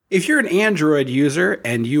If you're an Android user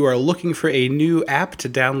and you are looking for a new app to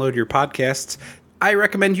download your podcasts, I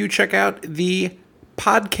recommend you check out the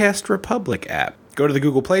Podcast Republic app. Go to the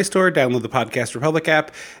Google Play Store, download the Podcast Republic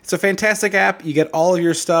app. It's a fantastic app. You get all of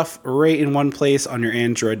your stuff right in one place on your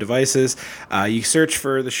Android devices. You search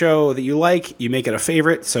for the show that you like, you make it a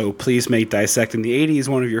favorite, so please make Dissecting the 80s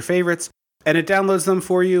one of your favorites. And it downloads them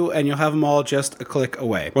for you, and you'll have them all just a click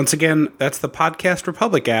away. Once again, that's the Podcast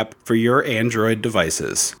Republic app for your Android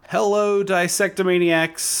devices. Hello,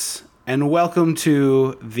 Dissectomaniacs, and welcome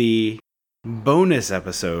to the bonus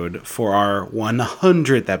episode for our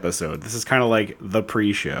 100th episode. This is kind of like the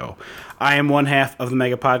pre-show. I am one half of the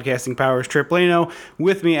Mega Podcasting Powers, Trip Leno.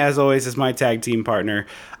 With me, as always, is my tag team partner,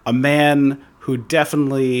 a man who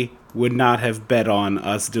definitely would not have bet on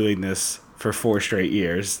us doing this for 4 straight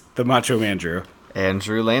years, the Macho Andrew.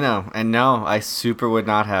 Andrew Leno. And no, I super would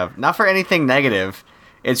not have. Not for anything negative.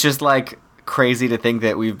 It's just like crazy to think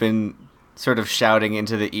that we've been sort of shouting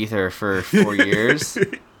into the ether for 4 years.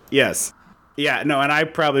 Yes. Yeah, no, and I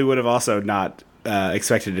probably would have also not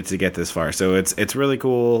expected it to get this far. So it's really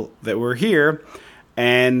cool that we're here,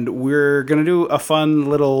 and we're going to do a fun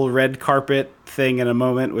little red carpet thing in a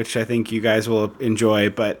moment, which I think you guys will enjoy.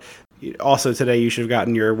 But also today you should have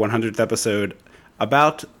gotten your 100th episode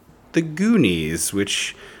about the Goonies,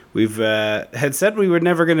 which we've had said we were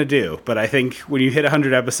never going to do. But I think when you hit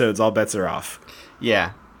 100 episodes, all bets are off.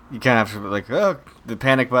 Yeah. You kind of have to, like, oh, the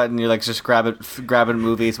panic button. You're like, just grabbing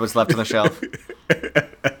movies, what's left on the shelf.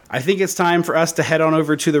 I think it's time for us to head on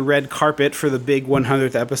over to the red carpet for the big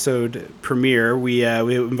 100th episode premiere. We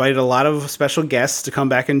invited a lot of special guests to come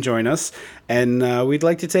back and join us, and we'd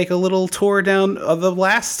like to take a little tour down of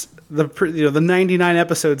the 99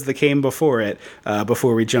 episodes that came before it,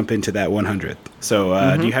 before we jump into that 100th.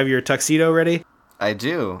 So, do you have your tuxedo ready? I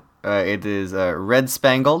do. It is red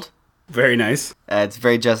spangled. Very nice. It's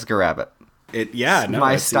very Jessica Rabbit.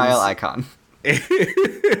 My style icon.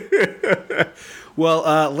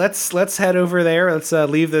 Well, let's head over there. Let's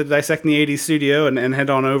leave the Dissecting the 80s studio and head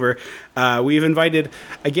on over. We've invited,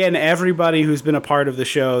 again, everybody who's been a part of the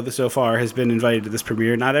show so far has been invited to this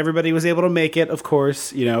premiere. Not everybody was able to make it, of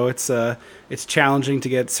course. You know, it's challenging to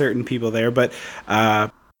get certain people there. But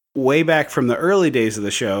way back from the early days of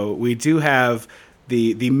the show, we do have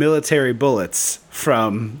the military bullets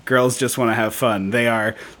from Girls Just Want to Have Fun. They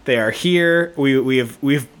are here.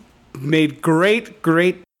 We've made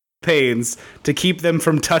great pains to keep them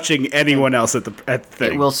from touching anyone else at the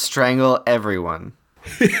thing. It will strangle everyone.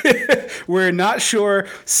 We're not sure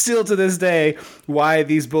still to this day why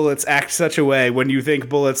these bullets act such a way when you think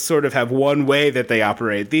bullets sort of have one way that they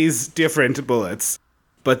operate. These different bullets.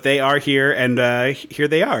 But they are here, and here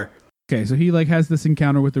they are. Okay, so he has this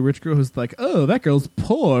encounter with the rich girl who's like, oh, that girl's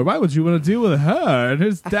poor. Why would you want to deal with her? And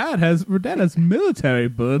her dad has military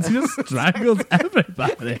bullets. He just strangles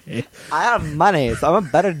everybody. I have money, so I'm a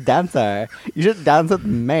better dancer. You should dance with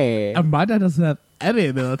me. And my dad doesn't have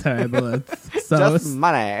any military bullets. So just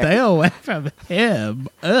money. Stay away from him.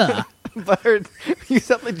 Ugh. But you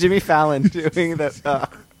sound like Jimmy Fallon doing this.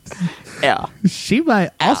 Yeah. She might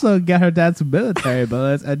also get her dad's military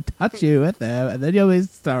bullets and touch you with them, and then you'll be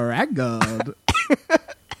strangled.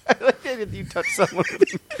 I like that you touch someone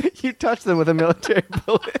you touch them with a military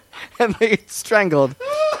bullet and they get strangled.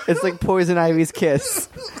 It's like Poison Ivy's kiss.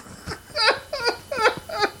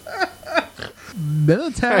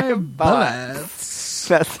 Military bullets.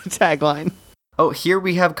 That's the tagline. Oh, here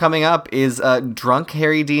we have coming up is drunk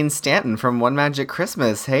Harry Dean Stanton from One Magic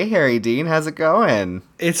Christmas. Hey, Harry Dean, how's it going?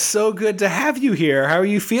 It's so good to have you here. How are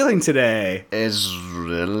you feeling today? It's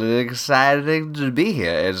really exciting to be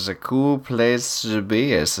here. It's a cool place to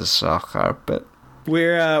be. It's a soft carpet.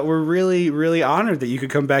 We're really, really honored that you could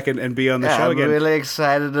come back and be on the show again. I'm really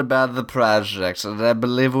excited about the project, and I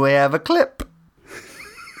believe we have a clip.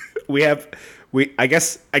 I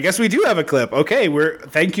guess we do have a clip. Okay,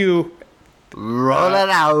 thank you. Roll it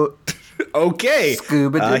out. Okay.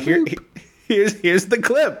 Here's the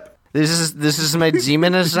clip. This is my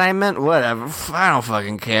demon assignment? Whatever. I don't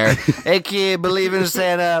fucking care. Hey kid, believe in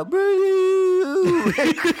Santa.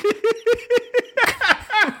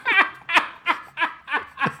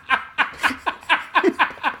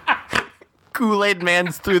 Kool-Aid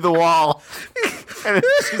Man's through the wall. And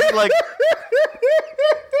it's just like...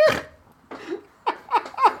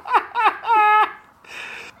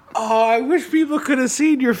 Oh, I wish people could have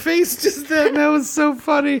seen your face just then. That was so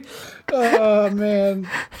funny. Oh, man.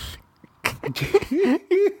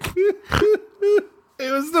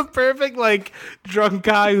 It was the perfect like drunk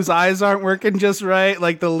guy whose eyes aren't working just right.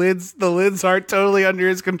 Like the lids aren't totally under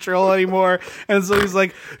his control anymore, and so he's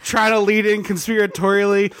like trying to lead in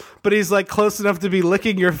conspiratorially, but he's like close enough to be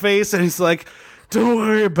licking your face, and he's like, "Don't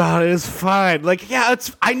worry about it. It's fine." Like, yeah,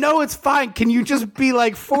 I know it's fine. Can you just be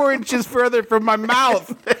like 4 inches further from my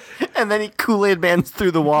mouth? And then he Kool-Aid Man's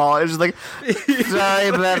through the wall. It's just like, sorry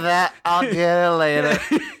about that. I'll get it later.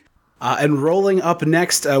 And rolling up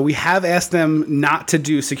next, we have asked them not to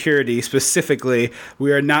do security specifically.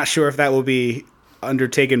 We are not sure if that will be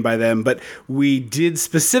undertaken by them, but we did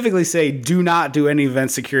specifically say do not do any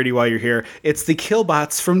event security while you're here. It's the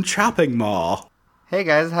Killbots from Chopping Mall. Hey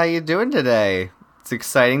guys, how you doing today? It's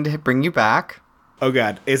exciting to bring you back. Oh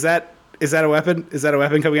god, is that a weapon? Is that a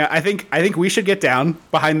weapon coming out? I think we should get down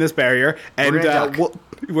behind this barrier, and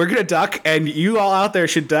we're gonna duck, and you all out there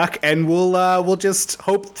should duck, and we'll just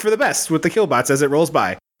hope for the best with the Killbots as it rolls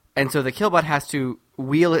by. And so the Killbot has to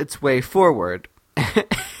wheel its way forward.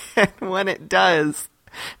 And when it does,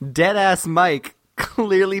 Deadass Mike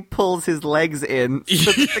clearly pulls his legs in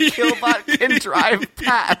so that the Killbot can drive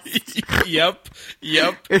past. Yep.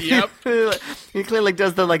 He clearly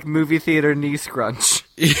does the like movie theater knee scrunch.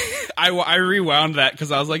 I rewound that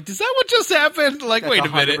because I was like, is that what just happened? Like, That's wait a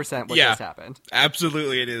minute. 100% what just happened.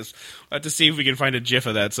 Absolutely it is. I'll have to see if we can find a GIF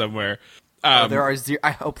of that somewhere. There are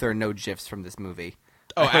I hope there are no GIFs from this movie.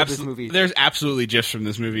 Oh, absolutely. There's absolutely GIFs from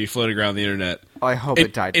this movie floating around the internet. I hope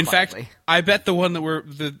it died In quietly. fact, I bet the one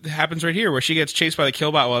that happens right here, where she gets chased by the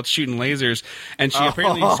Killbot while it's shooting lasers, and she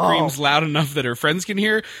apparently screams loud enough that her friends can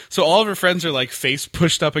hear. So all of her friends are like face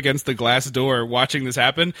pushed up against the glass door watching this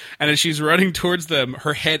happen, and as she's running towards them,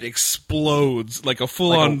 her head explodes like a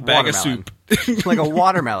full-on bag of soup. Like a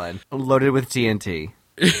watermelon loaded with TNT.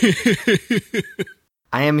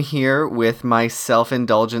 I am here with my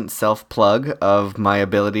self-indulgent self-plug of my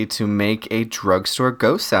ability to make a drugstore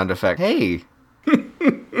ghost sound effect. Hey!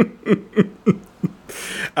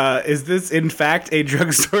 Is this in fact a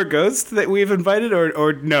drugstore ghost that we've invited,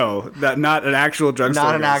 or no, not an actual drugstore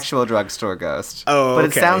Not ghost? an actual drugstore ghost. Oh, But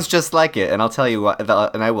okay. it sounds just like it, and I'll tell you what,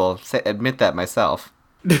 and I will admit that myself.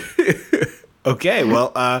 Okay,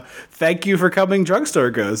 well, thank you for coming,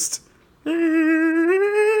 drugstore ghost.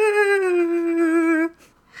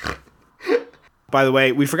 By the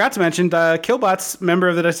way, we forgot to mention Killbot's member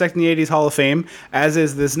of the Dissecting the 80s Hall of Fame, as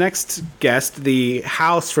is this next guest, the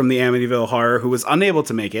House from the Amityville Horror, who was unable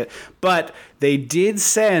to make it, but they did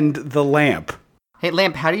send the lamp. Hey,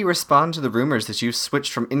 Lamp, how do you respond to the rumors that you've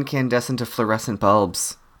switched from incandescent to fluorescent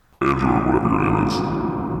bulbs? Andrew, whatever your name is.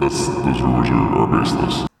 Those rumors are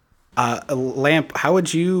baseless. Lamp, how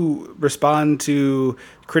would you respond to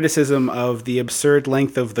criticism of the absurd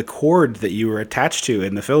length of the cord that you were attached to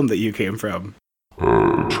in the film that you came from?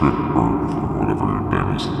 Trip, or whatever your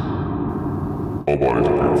name is. All bodies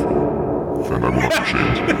are beautiful, and I'm not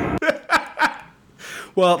ashamed.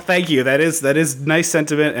 Well, thank you. That is nice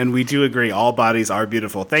sentiment, and we do agree. All bodies are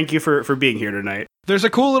beautiful. Thank you for being here tonight. There's a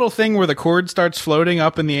cool little thing where the cord starts floating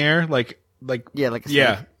up in the air, like a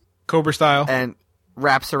snake. Cobra style. And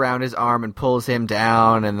wraps around his arm and pulls him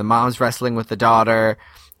down, and the mom's wrestling with the daughter,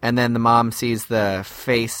 and then the mom sees the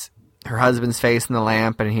face, her husband's face in the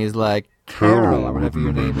lamp, and he's like, Carol, or whatever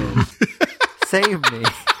your name is, save me.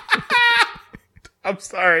 I'm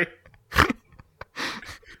sorry.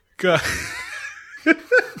 God.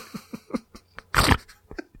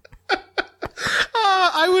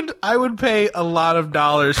 I would pay a lot of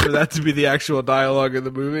dollars for that to be the actual dialogue in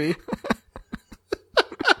the movie.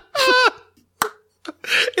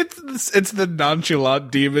 It's the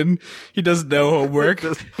nonchalant demon. He doesn't know homework.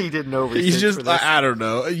 He did no research. He's just for this. I don't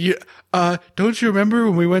know. Don't you remember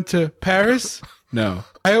when we went to Paris? No.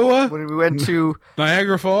 Iowa? When we went to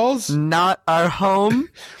Niagara Falls? not our home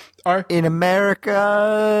in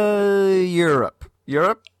America, Europe.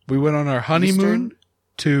 We went on our honeymoon Eastern?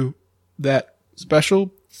 to that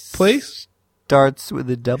special place. Starts with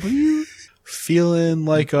a W. Feeling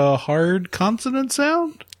like a hard consonant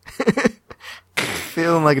sound?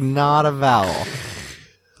 Feeling like not a vowel.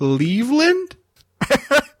 Cleveland?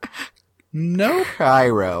 No.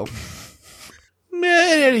 Cairo. In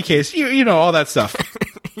any case, you know all that stuff.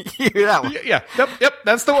 You hear that one? Yeah. Yep.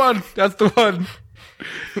 That's the one.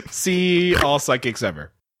 See all psychics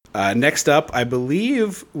ever. Next up, I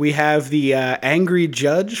believe we have the angry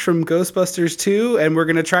judge from Ghostbusters 2, and we're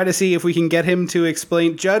going to try to see if we can get him to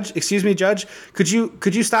explain. Judge, could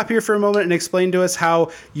you stop here for a moment and explain to us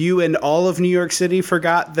how you and all of New York City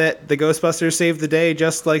forgot that the Ghostbusters saved the day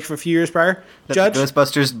just like a few years prior? Judge,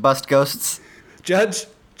 Ghostbusters bust ghosts. Judge,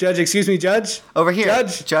 Judge. Over here.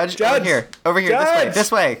 Judge. Over here. Over here. Judge.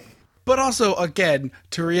 This way. But also, again,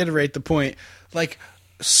 to reiterate the point, like,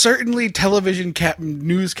 certainly television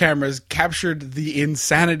news cameras captured the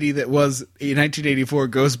insanity that was in 1984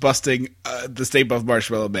 ghost busting the Stay Puft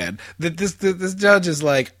Marshmallow Man. That this judge is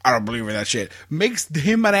like, I don't believe in that shit. Makes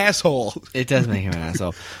him an asshole. It does make him an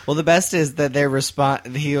asshole. Well, the best is that their response,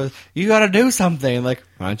 he goes, you gotta do something. Like,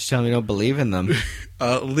 why don't you tell me you don't believe in them?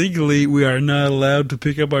 Legally, we are not allowed to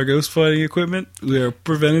pick up our ghost fighting equipment. We are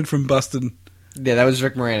prevented from busting. Yeah, that was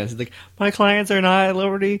Rick Moranis. He's like, my clients are not at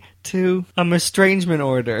liberty to estrangement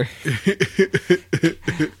order.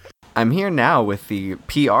 I'm here now with the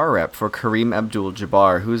PR rep for Kareem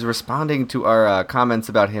Abdul-Jabbar, who's responding to our comments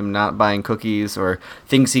about him not buying cookies or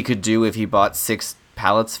things he could do if he bought 6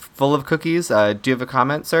 pallets full of cookies. Do you have a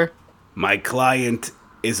comment, sir? My client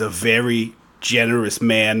is a very generous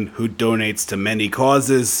man who donates to many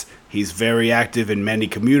causes. He's very active in many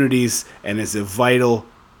communities and is a vital,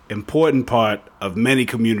 important part of many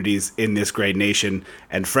communities in this great nation.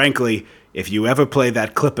 And frankly, if you ever play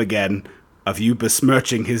that clip again of you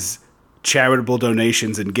besmirching his charitable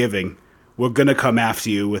donations and giving, we're gonna come after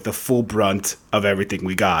you with the full brunt of everything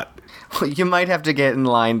we got. Well, you might have to get in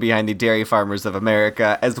line behind the Dairy Farmers of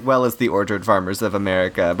America as well as the Orchard Farmers of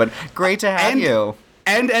America. But great to have you.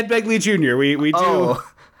 And Ed Begley Jr. We do.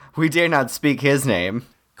 Oh, we dare not speak his name.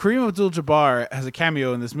 Kareem Abdul-Jabbar has a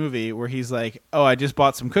cameo in this movie where he's like, oh, I just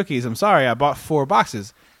bought some cookies. I'm sorry, I bought 4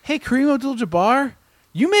 boxes. Hey, Kareem Abdul-Jabbar,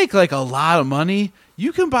 you make like a lot of money.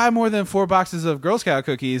 You can buy more than 4 boxes of Girl Scout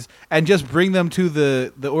cookies and just bring them to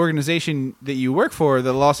the organization that you work for,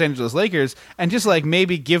 the Los Angeles Lakers, and just like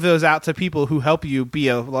maybe give those out to people who help you be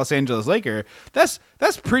a Los Angeles Laker. That's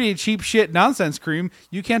pretty cheap shit nonsense, Kareem.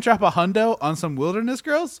 You can't drop a hundo on some wilderness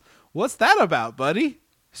girls? What's that about, buddy?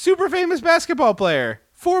 Super famous basketball player.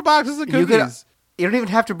 4 boxes of cookies. You don't even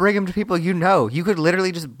have to bring them to people you know. You could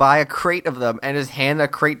literally just buy a crate of them and just hand a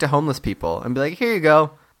crate to homeless people and be like, here you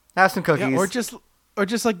go. Have some cookies. Yeah, or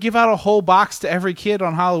just like give out a whole box to every kid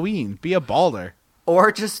on Halloween. Be a baller.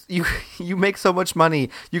 Or just, you make so much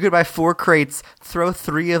money. You could buy 4 crates, throw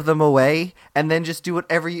 3 of them away, and then just do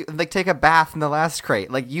whatever you, like take a bath in the last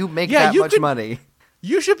crate. Like you make that much money.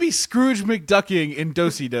 You should be Scrooge McDucking in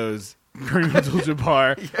Do-Si-Dos. Kareem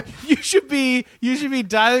Abdul-Jabbar. You should be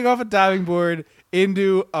diving off a diving board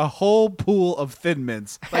into a whole pool of Thin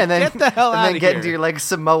Mints. Like, and then get the hell out of here. And then get into your like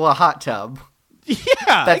Samoa hot tub.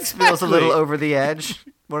 Yeah, that feels a little over the edge.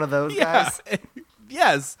 One of those guys.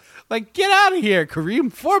 Yes. Like, get out of here,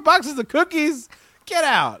 Kareem. 4 boxes of cookies. Get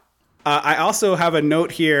out. I also have a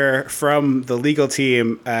note here from the legal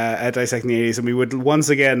team at Dissecting the 80s, and we would once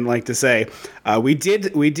again like to say we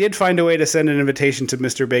did find a way to send an invitation to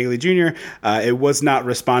Mr. Begley Jr. It was not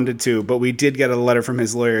responded to, but we did get a letter from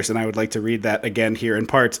his lawyers, and I would like to read that again here in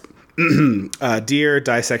part. Dear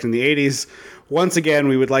Dissecting the 80s, once again,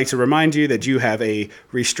 we would like to remind you that you have a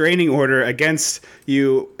restraining order against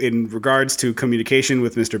you in regards to communication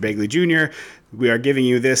with Mr. Begley Jr. We are giving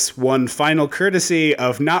you this one final courtesy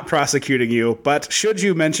of not prosecuting you, but should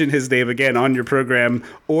you mention his name again on your program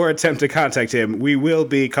or attempt to contact him, we will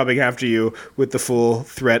be coming after you with the full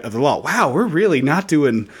threat of the law. Wow, we're really not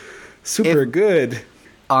doing super good.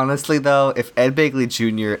 Honestly, though, if Ed Begley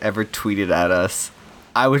Jr. ever tweeted at us,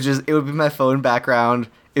 it would be my phone background.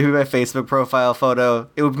 It would be my Facebook profile photo.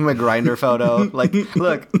 It would be my Grindr photo. Like,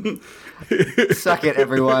 look, suck it,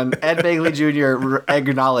 everyone. Ed Begley Jr.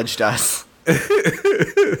 acknowledged us.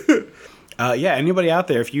 Yeah, anybody out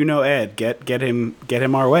there, if you know Ed, get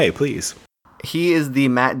him our way, please. He is the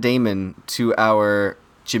Matt Damon to our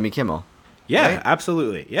Jimmy Kimmel. Yeah, right?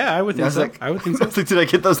 Absolutely. Yeah, I would think so. I would think so. Did I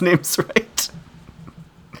get those names right?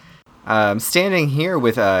 I'm standing here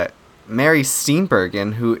with Mary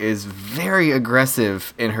Steenburgen, who is very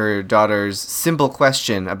aggressive in her daughter's simple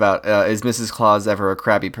question about is Mrs. Claus ever a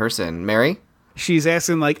crabby person? Mary? She's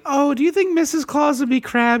asking like, oh, do you think Mrs. Claus would be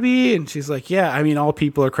crabby? And she's like, yeah, I mean, all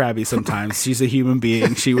people are crabby sometimes. She's a human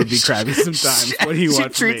being. She would be crabby sometimes. What do you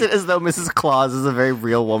want She treats it as though Mrs. Claus is a very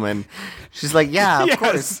real woman. She's like, yeah, of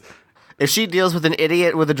course. If she deals with an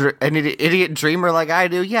idiot with an idiot dreamer like I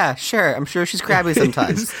do, yeah, sure. I'm sure she's crabby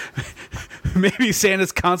sometimes. Maybe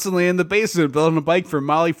Santa's constantly in the basement building a bike for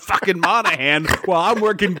Molly fucking Monahan while I'm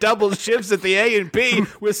working double shifts at the A&P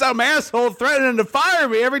with some asshole threatening to fire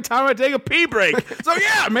me every time I take a pee break. So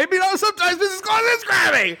yeah, maybe sometimes Mrs. Claus is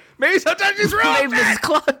crabby. Maybe sometimes she's wrong.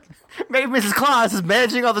 Maybe Mrs. Claus is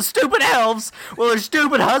managing all the stupid elves while her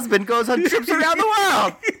stupid husband goes on trips around the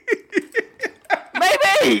world.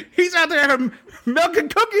 Maybe! He's out there milking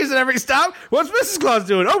cookies at every stop. What's Mrs. Claus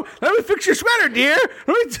doing? Oh, let me fix your sweater, dear.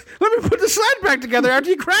 Let me put the sled back together after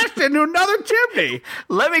you crashed into another chimney.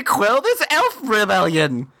 Let me quell this elf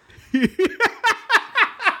rebellion.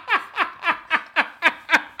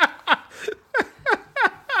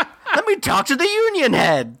 talk to the union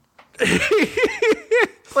head.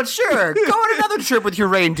 But sure, go on another trip with your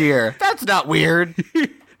reindeer. That's not weird.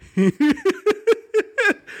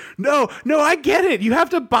 No, I get it. You have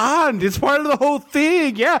to bond. It's part of the whole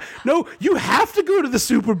thing. Yeah. No, you have to go to the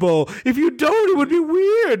Super Bowl. If you don't, it would be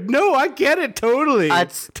weird. No, I get it totally.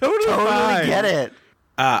 That's totally fine. get it.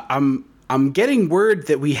 I'm getting word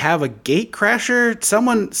that we have a gate crasher.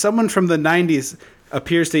 Someone from the 90s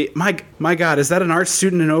appears to. My God, is that an art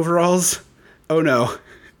student in overalls? Oh no,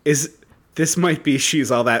 this might be She's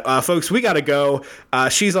All That. Folks, we gotta go.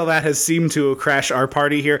 She's All That has seemed to crash our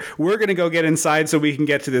party here. We're gonna go get inside so we can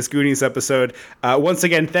get to this Goonies episode. Once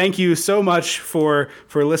again, thank you so much for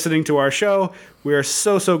listening to our show. We are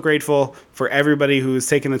so grateful for everybody who's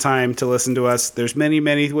taken the time to listen to us. There's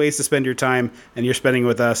many ways to spend your time, and you're spending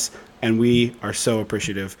with us, and we are so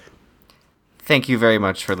appreciative. Thank you very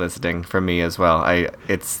much for listening from me as well.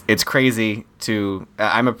 It's crazy to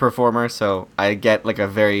I'm a performer, so I get like a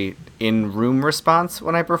very in-room response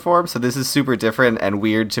when I perform. So this is super different and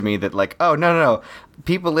weird to me that like, oh no.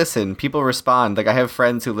 People listen, people respond. Like I have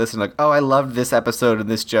friends who listen like, "Oh, I loved this episode and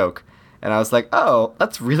this joke." And I was like, "Oh,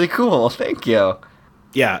 that's really cool. Thank you."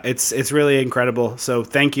 Yeah, it's really incredible. So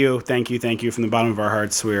thank you from the bottom of our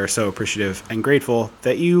hearts. We are so appreciative and grateful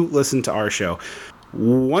that you listen to our show.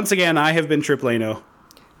 Once again, I have been Trip Lano.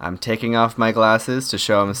 I'm taking off my glasses to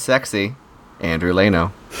show I'm sexy. Andrew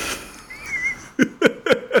Lano.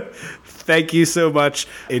 Thank you so much.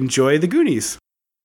 Enjoy the Goonies.